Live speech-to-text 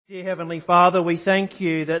Dear Heavenly Father, we thank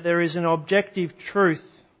you that there is an objective truth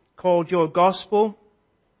called your gospel,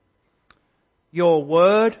 your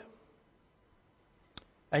word,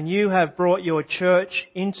 and you have brought your church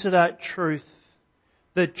into that truth,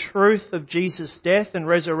 the truth of Jesus' death and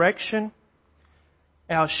resurrection,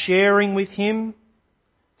 our sharing with Him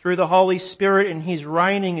through the Holy Spirit and His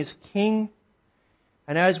reigning as King.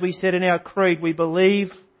 And as we said in our creed, we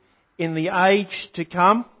believe in the age to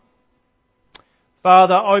come.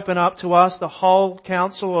 Father, open up to us the whole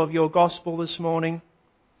counsel of your gospel this morning.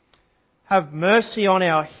 Have mercy on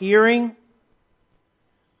our hearing.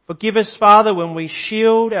 Forgive us, Father, when we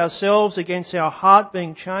shield ourselves against our heart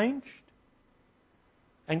being changed.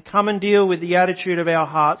 And come and deal with the attitude of our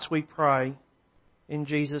hearts, we pray. In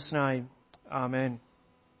Jesus' name. Amen.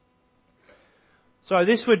 So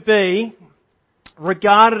this would be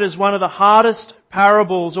regarded as one of the hardest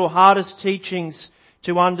parables or hardest teachings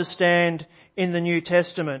to understand in the New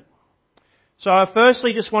Testament. So I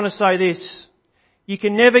firstly just want to say this. You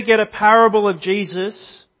can never get a parable of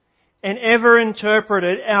Jesus and ever interpret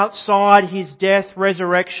it outside His death,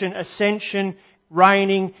 resurrection, ascension,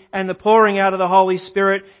 reigning, and the pouring out of the Holy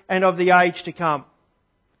Spirit and of the age to come.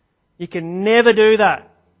 You can never do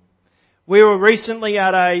that. We were recently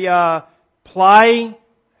at a play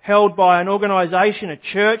held by an organisation, a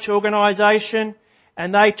church organisation,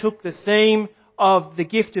 and they took the theme of the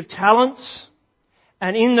gift of talents,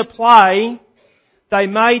 and in the play, they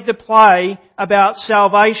made the play about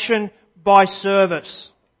salvation by service.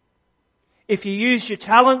 If you used your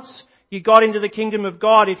talents, you got into the kingdom of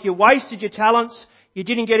God. If you wasted your talents, you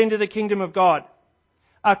didn't get into the kingdom of God.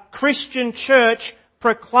 A Christian church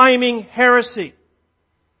proclaiming heresy.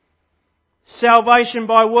 Salvation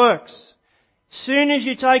by works. Soon as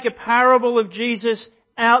you take a parable of Jesus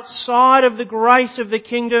outside of the grace of the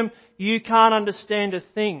kingdom, you can't understand a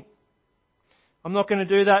thing. I'm not going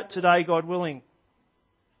to do that today, God willing.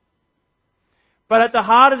 But at the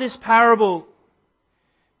heart of this parable,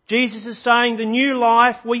 Jesus is saying the new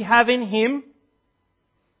life we have in Him,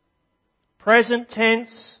 present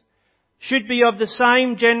tense, should be of the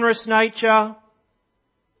same generous nature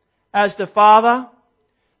as the Father,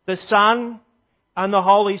 the Son, and the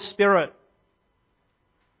Holy Spirit.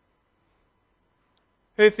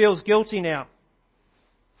 Who feels guilty now?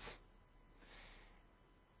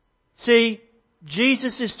 See,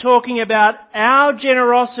 Jesus is talking about our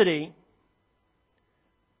generosity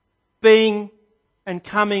being and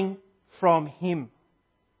coming from Him.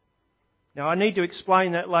 Now I need to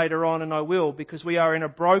explain that later on, and I will, because we are in a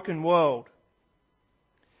broken world.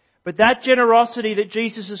 But that generosity that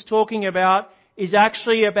Jesus is talking about is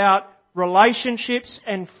actually about relationships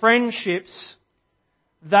and friendships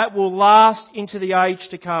that will last into the age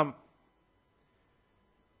to come.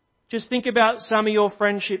 Just think about some of your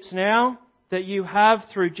friendships now that you have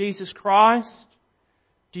through Jesus Christ.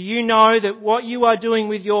 Do you know that what you are doing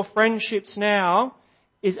with your friendships now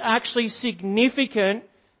is actually significant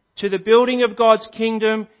to the building of God's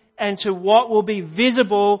kingdom and to what will be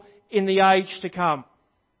visible in the age to come?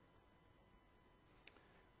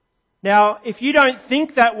 Now, if you don't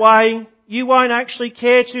think that way, you won't actually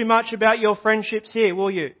care too much about your friendships here,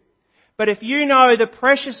 will you? But if you know the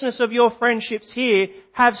preciousness of your friendships here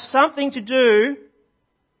have something to do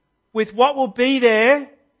with what will be there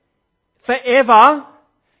forever,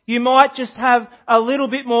 you might just have a little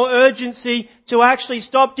bit more urgency to actually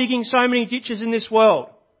stop digging so many ditches in this world.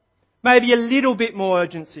 Maybe a little bit more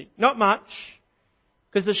urgency. Not much,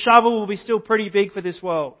 because the shovel will be still pretty big for this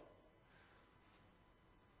world.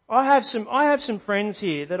 I have some friends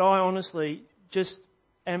here that I honestly just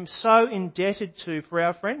am so indebted to for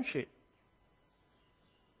our friendship.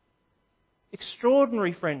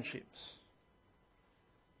 Extraordinary friendships.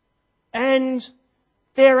 And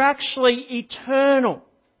they're actually eternal.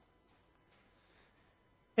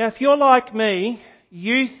 Now, if you're like me,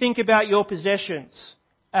 you think about your possessions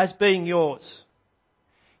as being yours.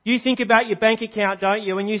 You think about your bank account, don't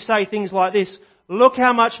you? And you say things like this: look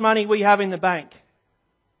how much money we have in the bank.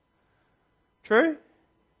 True?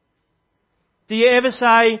 Do you ever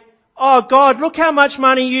say, oh God, look how much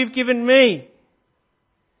money you've given me?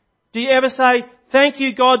 Do you ever say, thank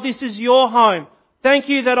you God, this is your home. Thank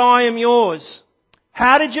you that I am yours.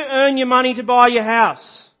 How did you earn your money to buy your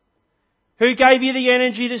house? Who gave you the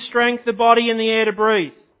energy, the strength, the body and the air to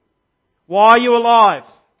breathe? Why are you alive?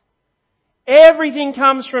 Everything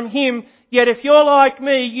comes from Him, yet if you're like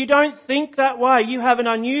me, you don't think that way. You have an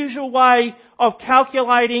unusual way of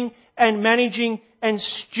calculating and managing and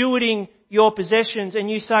stewarding your possessions, and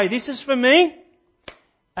you say, this is for me,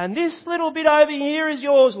 and this little bit over here is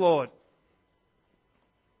yours, Lord.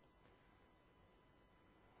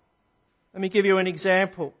 Let me give you an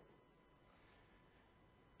example.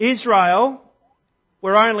 Israel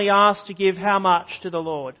were only asked to give how much to the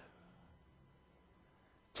Lord?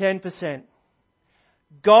 10%.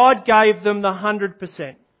 God gave them the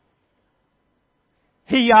 100%.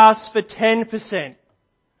 He asked for 10%.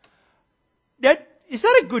 Is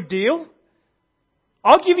that a good deal?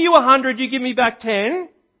 I'll give you 100, you give me back 10.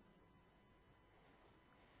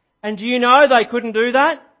 And do you know they couldn't do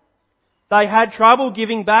that? They had trouble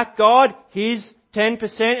giving back God His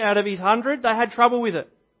 10% out of His 100. They had trouble with it.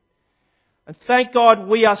 And thank God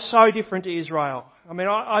we are so different to Israel. I mean,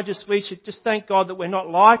 we should just thank God that we're not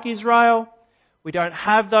like Israel. We don't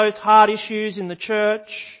have those hard issues in the church.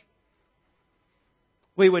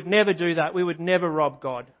 We would never do that. We would never rob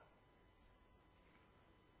God.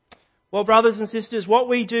 Well, brothers and sisters, what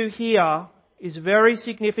we do here is very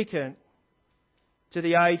significant to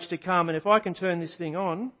the age to come. And if I can turn this thing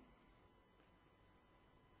on,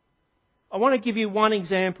 I want to give you one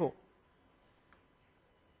example.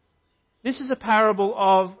 This is a parable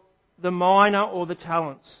of the miner or the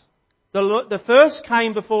talents. The first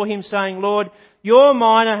came before him saying, Lord, your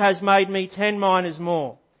miner has made me 10 miners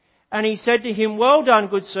more. And he said to him, well done,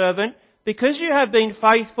 good servant, because you have been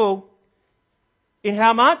faithful in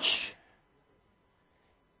how much?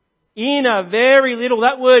 In a very little.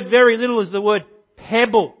 That word very little is the word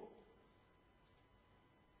pebble.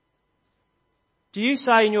 Do you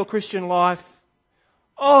say in your Christian life,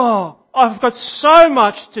 oh, I've got so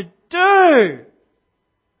much to do?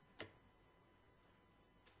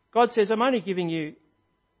 God says, I'm only giving you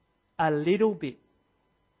a little bit,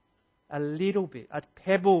 a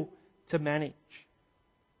pebble to manage.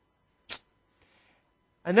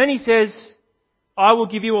 And then He says, I will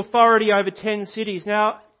give you authority over 10 cities.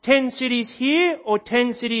 Now, 10 cities here or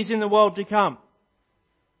 10 cities in the world to come?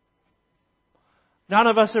 None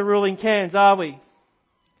of us are ruling Cairns, are we?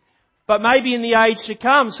 But maybe in the age to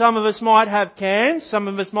come, some of us might have Cairns, some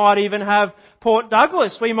of us might even have Port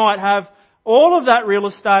Douglas. We might have all of that real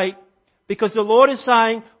estate, because the Lord is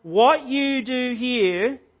saying, what you do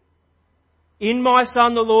here in my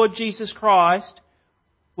Son, the Lord Jesus Christ,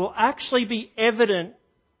 will actually be evident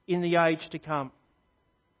in the age to come.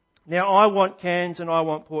 Now, I want Cairns and I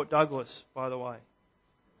want Port Douglas, by the way.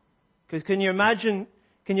 Because can you imagine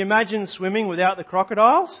swimming without the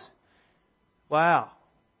crocodiles? Wow.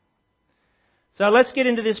 So let's get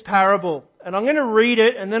into this parable. And I'm going to read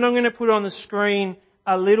it and then I'm going to put on the screen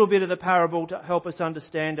a little bit of the parable to help us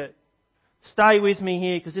understand it. Stay with me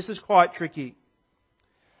here because this is quite tricky.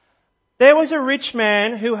 There was a rich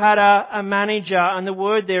man who had a manager, and the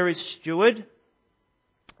word there is steward.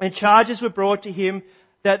 And charges were brought to him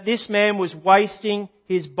that this man was wasting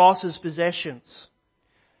his boss's possessions.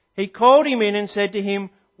 He called him in and said to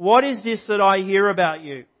him, what is this that I hear about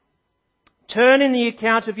you? Turn in the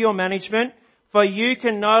account of your management, for you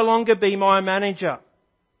can no longer be my manager.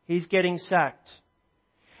 He's getting sacked.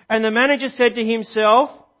 And the manager said to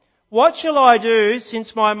himself, what shall I do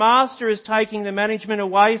since my master is taking the management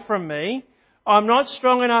away from me? I'm not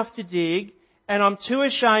strong enough to dig and I'm too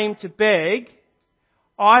ashamed to beg.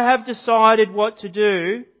 I have decided what to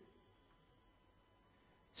do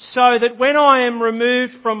so that when I am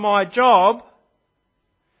removed from my job,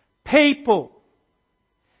 people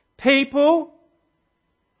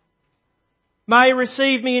may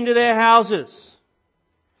receive me into their houses.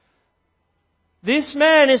 This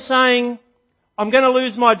man is saying, I'm going to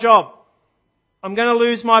lose my job. I'm going to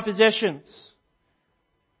lose my possessions.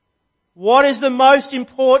 What is the most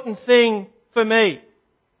important thing for me?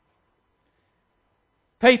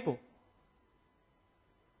 People.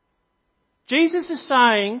 Jesus is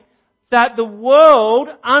saying that the world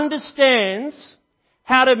understands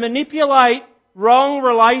how to manipulate wrong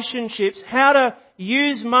relationships, how to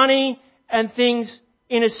use money and things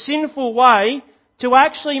in a sinful way to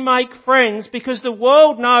actually make friends, because the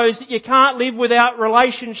world knows that you can't live without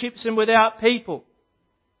relationships and without people.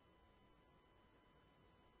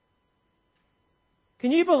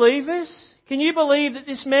 Can you believe this? Can you believe that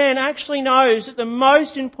this man actually knows that the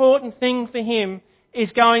most important thing for him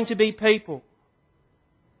is going to be people?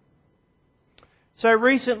 So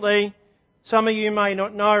recently, some of you may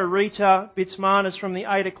not know Rita Bitsmanis from the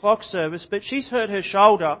 8 o'clock service, but she's hurt her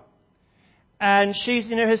shoulder. And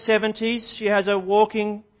she's in her 70s. She has a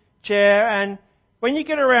walking chair. And when you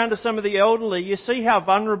get around to some of the elderly, you see how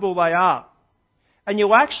vulnerable they are. And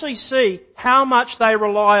you actually see how much they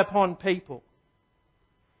rely upon people.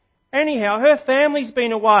 Anyhow, her family's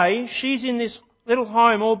been away. She's in this little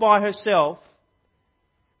home all by herself.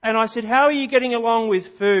 And I said, how are you getting along with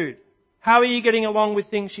food? How are you getting along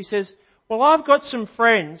with things? She says, well, I've got some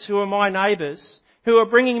friends who are my neighbours who are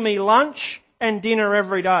bringing me lunch and dinner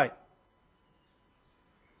every day.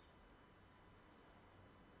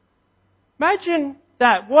 Imagine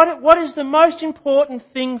that. What is the most important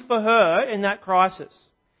thing for her in that crisis?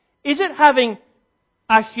 Is it having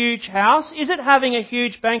a huge house? Is it having a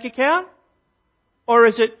huge bank account? Or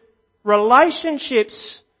is it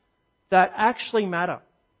relationships that actually matter?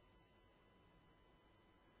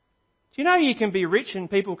 Do you know you can be rich and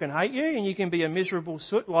people can hate you, and you can be a miserable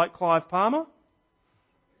soot like Clive Palmer?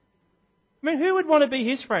 I mean, who would want to be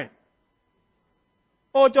his friend?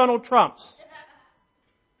 Or Donald Trump's?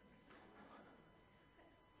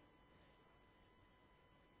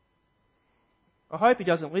 I hope he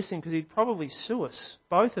doesn't listen, because he'd probably sue us,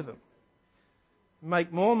 both of them,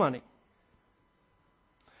 make more money.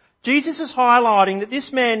 Jesus is highlighting that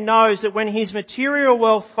this man knows that when his material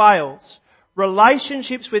wealth fails,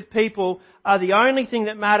 relationships with people are the only thing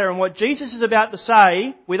that matter. And what Jesus is about to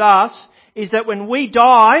say with us is that when we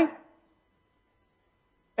die,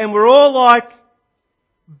 and we're all like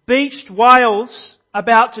beached whales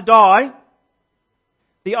about to die,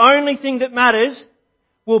 the only thing that matters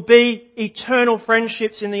will be eternal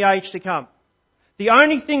friendships in the age to come. The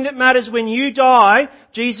only thing that matters when you die,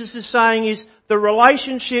 Jesus is saying, is the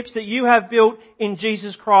relationships that you have built in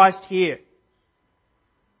Jesus Christ here.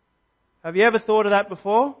 Have you ever thought of that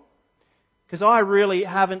before? Because I really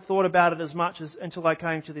haven't thought about it as much until I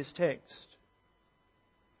came to this text.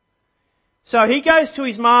 So he goes to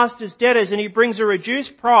his master's debtors and he brings a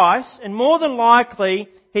reduced price, and more than likely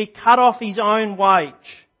he cut off his own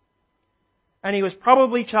wage. And he was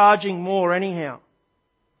probably charging more anyhow.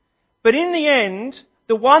 But in the end,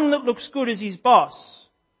 the one that looks good is his boss.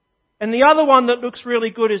 And the other one that looks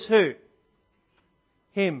really good is who?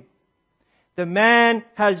 Him. The man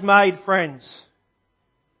has made friends.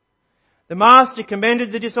 The master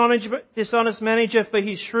commended the dishonest manager for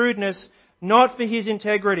his shrewdness, not for his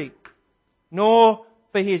integrity, nor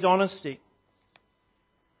for his honesty.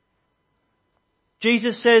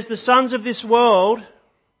 Jesus says the sons of this world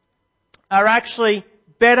are actually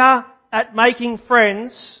better at making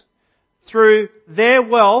friends through their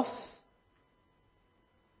wealth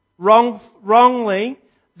wrongly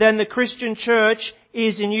than the Christian church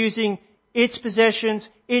is in using its possessions,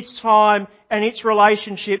 its time and its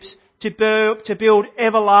relationships to build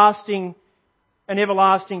an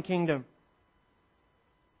everlasting kingdom.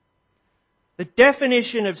 The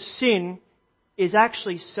definition of sin is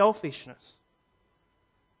actually selfishness.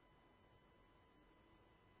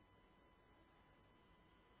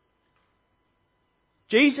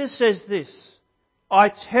 Jesus says this, I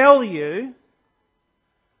tell you,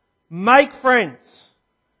 make friends.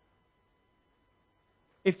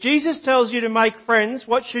 If Jesus tells you to make friends,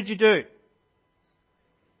 what should you do?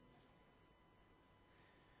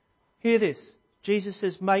 Hear this. Jesus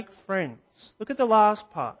says, make friends. Look at the last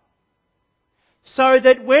part. So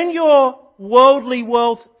that when your worldly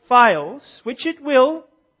wealth fails, which it will,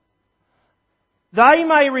 they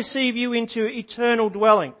may receive you into eternal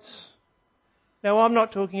dwellings. Now, I'm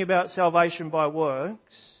not talking about salvation by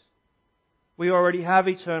works. We already have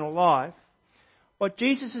eternal life. What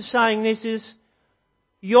Jesus is saying this is,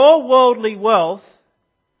 your worldly wealth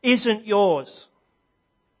isn't yours.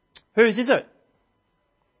 Whose is it?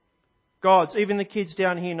 God's. Even the kids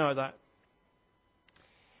down here know that.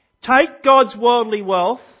 Take God's worldly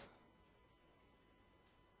wealth,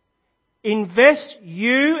 invest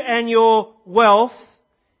you and your wealth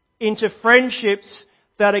into friendships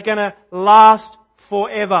that are going to last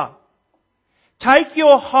forever. Take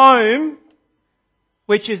your home,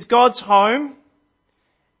 which is God's home,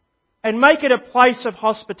 and make it a place of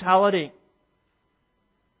hospitality.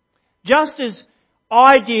 Just as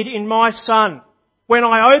I did in my son, when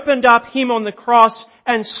I opened up him on the cross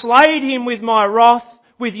and slayed him with my wrath,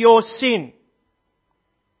 with your sin,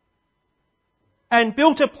 and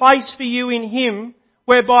built a place for you in him,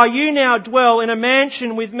 whereby you now dwell in a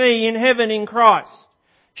mansion with me in heaven in Christ.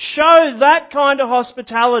 Show that kind of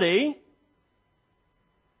hospitality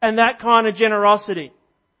and that kind of generosity.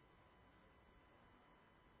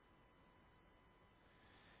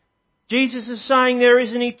 Jesus is saying there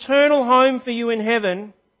is an eternal home for you in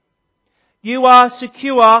heaven. You are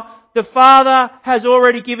secure. The Father has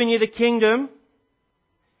already given you the kingdom.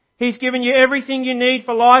 He's given you everything you need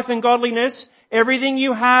for life and godliness. Everything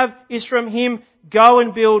you have is from Him. Go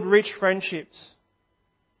and build rich friendships.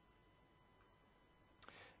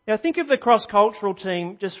 Now think of the cross-cultural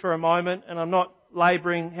team just for a moment, and I'm not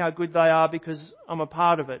labouring how good they are because I'm a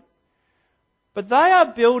part of it. But they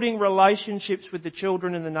are building relationships with the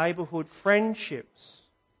children in the neighbourhood, friendships.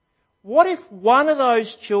 What if one of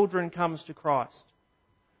those children comes to Christ?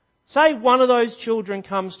 Say one of those children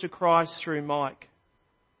comes to Christ through Mike.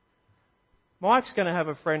 Mike's going to have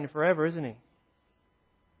a friend forever, isn't he?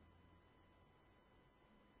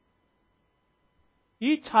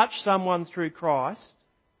 You touch someone through Christ,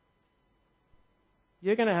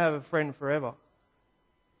 you're going to have a friend forever.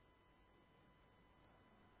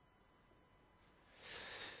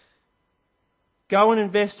 Go and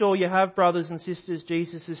invest all you have, brothers and sisters,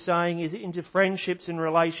 Jesus is saying, is into friendships and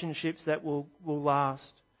relationships that will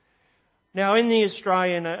last. Now, in the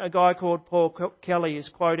Australian, a guy called Paul Kelly is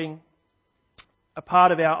quoting a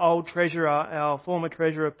part of our old treasurer, our former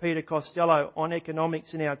treasurer, Peter Costello, on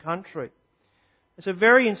economics in our country. It's a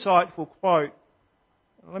very insightful quote.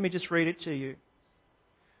 Let me just read it to you.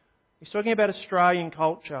 He's talking about Australian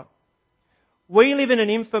culture. We live in an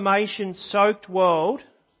information-soaked world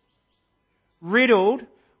riddled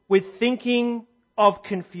with thinking of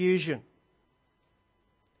confusion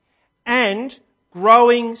and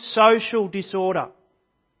growing social disorder.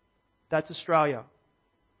 That's Australia.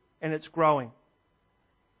 And it's growing.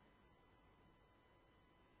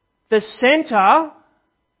 The centre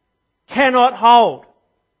cannot hold.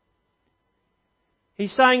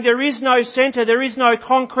 He's saying there is no centre, there is no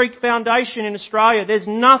concrete foundation in Australia. There's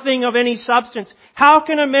nothing of any substance. How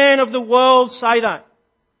can a man of the world say that?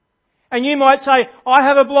 And you might say, I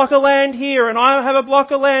have a block of land here, and I have a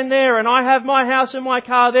block of land there, and I have my house and my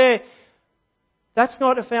car there. That's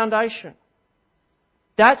not a foundation.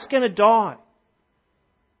 That's going to die.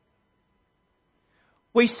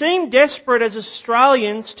 We seem desperate as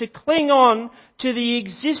Australians to cling on to the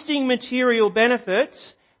existing material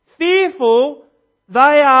benefits, fearful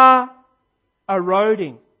they are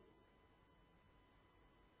eroding.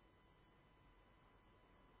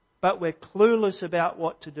 But we're clueless about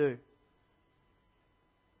what to do.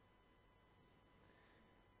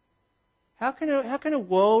 How can a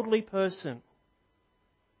worldly person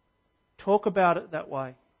talk about it that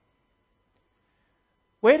way?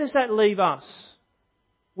 Where does that leave us?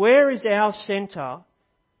 Where is our centre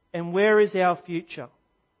and where is our future?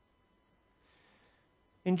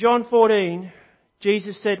 In John 14,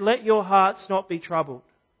 Jesus said, "Let your hearts not be troubled.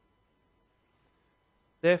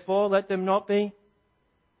 Therefore, let them not be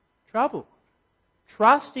troubled.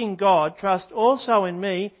 Trust in God, trust also in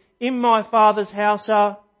me. In my Father's house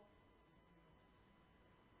are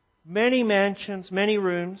many mansions, many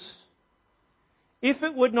rooms. If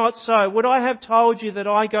it would not so, would I have told you that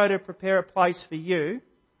I go to prepare a place for you?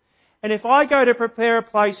 And if I go to prepare a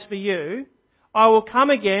place for you, I will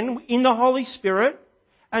come again in the Holy Spirit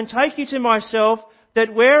and take you to myself,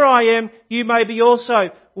 that where I am, you may be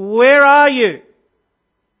also." Where are you?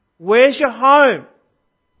 Where's your home?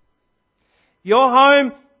 Your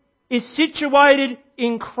home is situated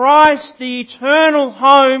in Christ, the eternal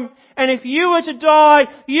home. And if you were to die,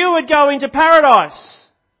 you would go into paradise.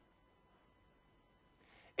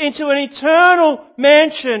 Into an eternal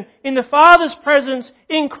mansion in the Father's presence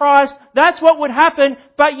in Christ. That's what would happen,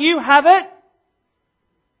 but you have it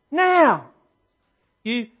now.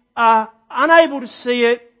 You are unable to see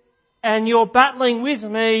it, and you're battling with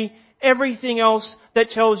me everything else that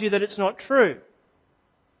tells you that it's not true.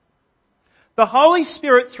 The Holy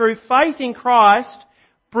Spirit, through faith in Christ,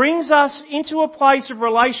 brings us into a place of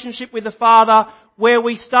relationship with the Father where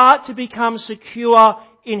we start to become secure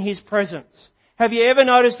in His presence. Have you ever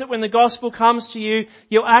noticed that when the gospel comes to you,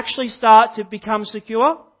 you'll actually start to become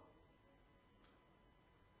secure?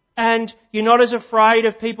 And you're not as afraid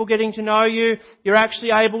of people getting to know you. You're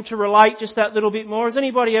actually able to relate just that little bit more. Has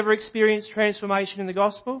anybody ever experienced transformation in the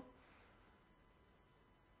gospel?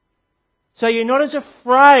 So you're not as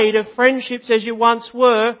afraid of friendships as you once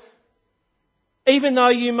were, even though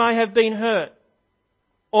you may have been hurt,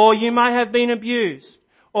 or you may have been abused,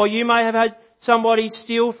 or you may have had somebody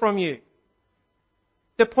steal from you.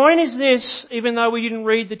 The point is this, even though we didn't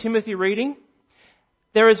read the Timothy reading,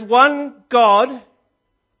 there is one God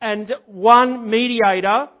and one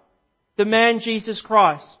mediator, the man Jesus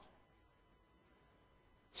Christ.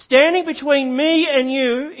 Standing between me and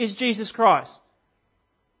you is Jesus Christ.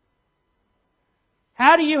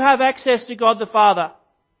 How do you have access to God the Father?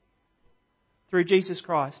 Through Jesus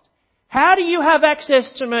Christ. How do you have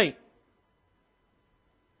access to me?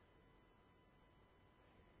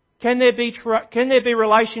 Can there be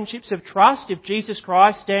relationships of trust if Jesus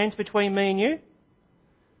Christ stands between me and you?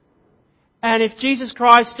 And if Jesus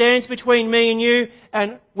Christ stands between me and you,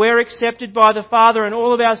 and we're accepted by the Father and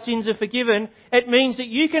all of our sins are forgiven, it means that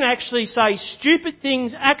you can actually say stupid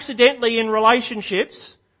things accidentally in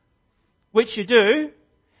relationships, which you do,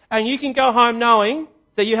 and you can go home knowing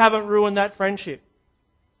that you haven't ruined that friendship.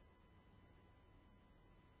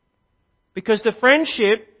 Because the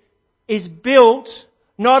friendship is built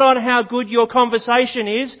not on how good your conversation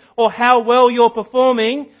is or how well you're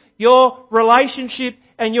performing. Your relationship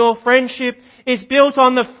and your friendship is built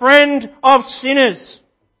on the friend of sinners.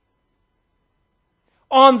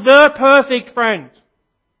 on the perfect friend.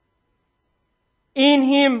 In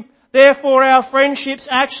Him, therefore, our friendships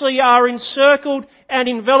actually are encircled and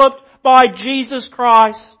enveloped by Jesus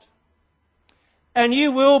Christ. And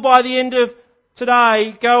you will, by the end of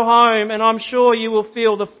today, go home and I'm sure you will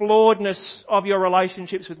feel the flawedness of your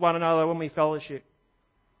relationships with one another when we fellowship.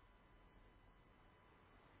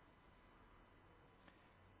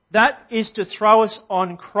 That is to throw us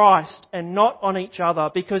on Christ and not on each other.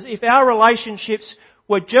 Because if our relationships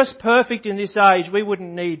were just perfect in this age, we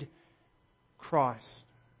wouldn't need Christ.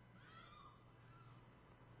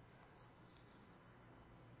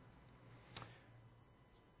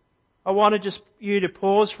 I wanted just you to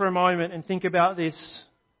pause for a moment and think about this.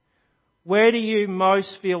 Where do you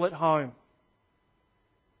most feel at home?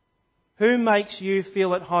 Who makes you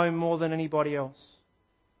feel at home more than anybody else?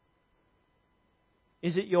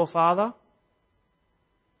 Is it your father?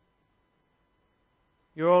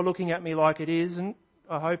 You're all looking at me like it isn't.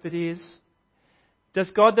 I hope it is.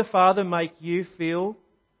 Does God the Father make you feel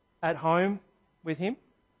at home with Him?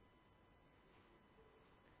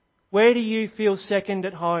 Where do you feel second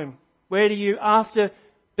at home? Where do you, after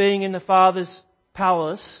being in the Father's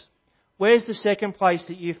palace, where's the second place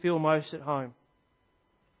that you feel most at home?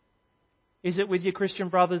 Is it with your Christian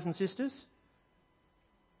brothers and sisters?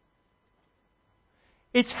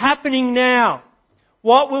 It's happening now.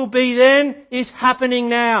 What will be then is happening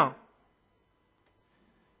now.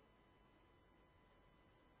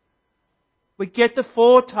 We get the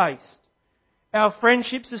foretaste. Our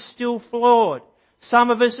friendships are still flawed.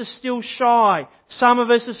 Some of us are still shy. Some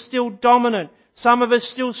of us are still dominant. Some of us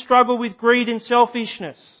still struggle with greed and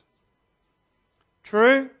selfishness.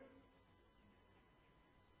 True?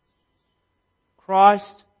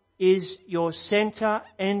 Christ is your centre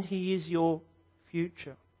and He is your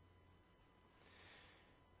future.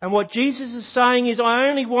 And what Jesus is saying is, I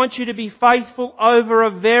only want you to be faithful over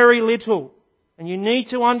a very little. And you need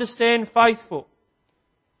to understand faithful.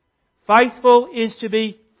 Faithful is to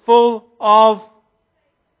be full of...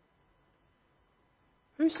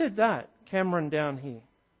 Who said that? Cameron down here.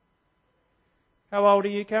 How old are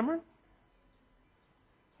you, Cameron?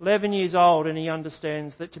 11 years old, and he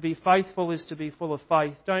understands that to be faithful is to be full of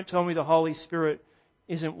faith. Don't tell me the Holy Spirit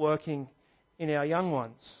isn't working in our young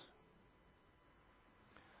ones.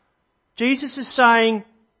 Jesus is saying,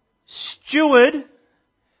 steward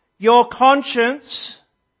your conscience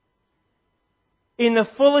in the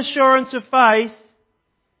full assurance of faith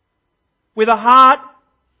with a heart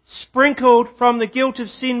sprinkled from the guilt of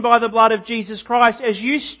sin by the blood of Jesus Christ. As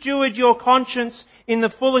you steward your conscience in the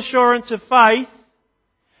full assurance of faith,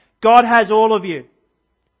 God has all of you.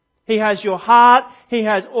 He has your heart. He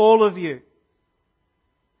has all of you.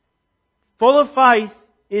 Full of faith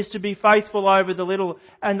is to be faithful over the little.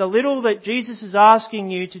 And the little that Jesus is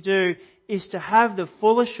asking you to do is to have the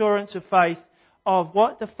full assurance of faith of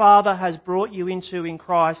what the Father has brought you into in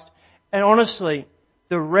Christ. And honestly,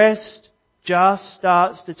 the rest just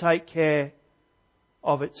starts to take care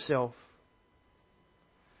of itself.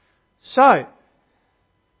 So,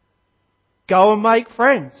 go and make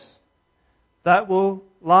friends that will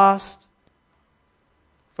last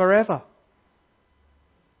forever.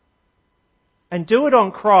 And do it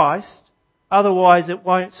on Christ, otherwise it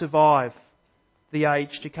won't survive the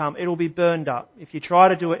age to come. It'll be burned up. If you try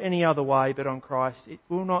to do it any other way but on Christ, it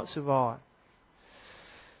will not survive.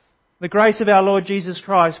 The grace of our Lord Jesus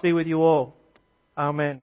Christ be with you all. Amen.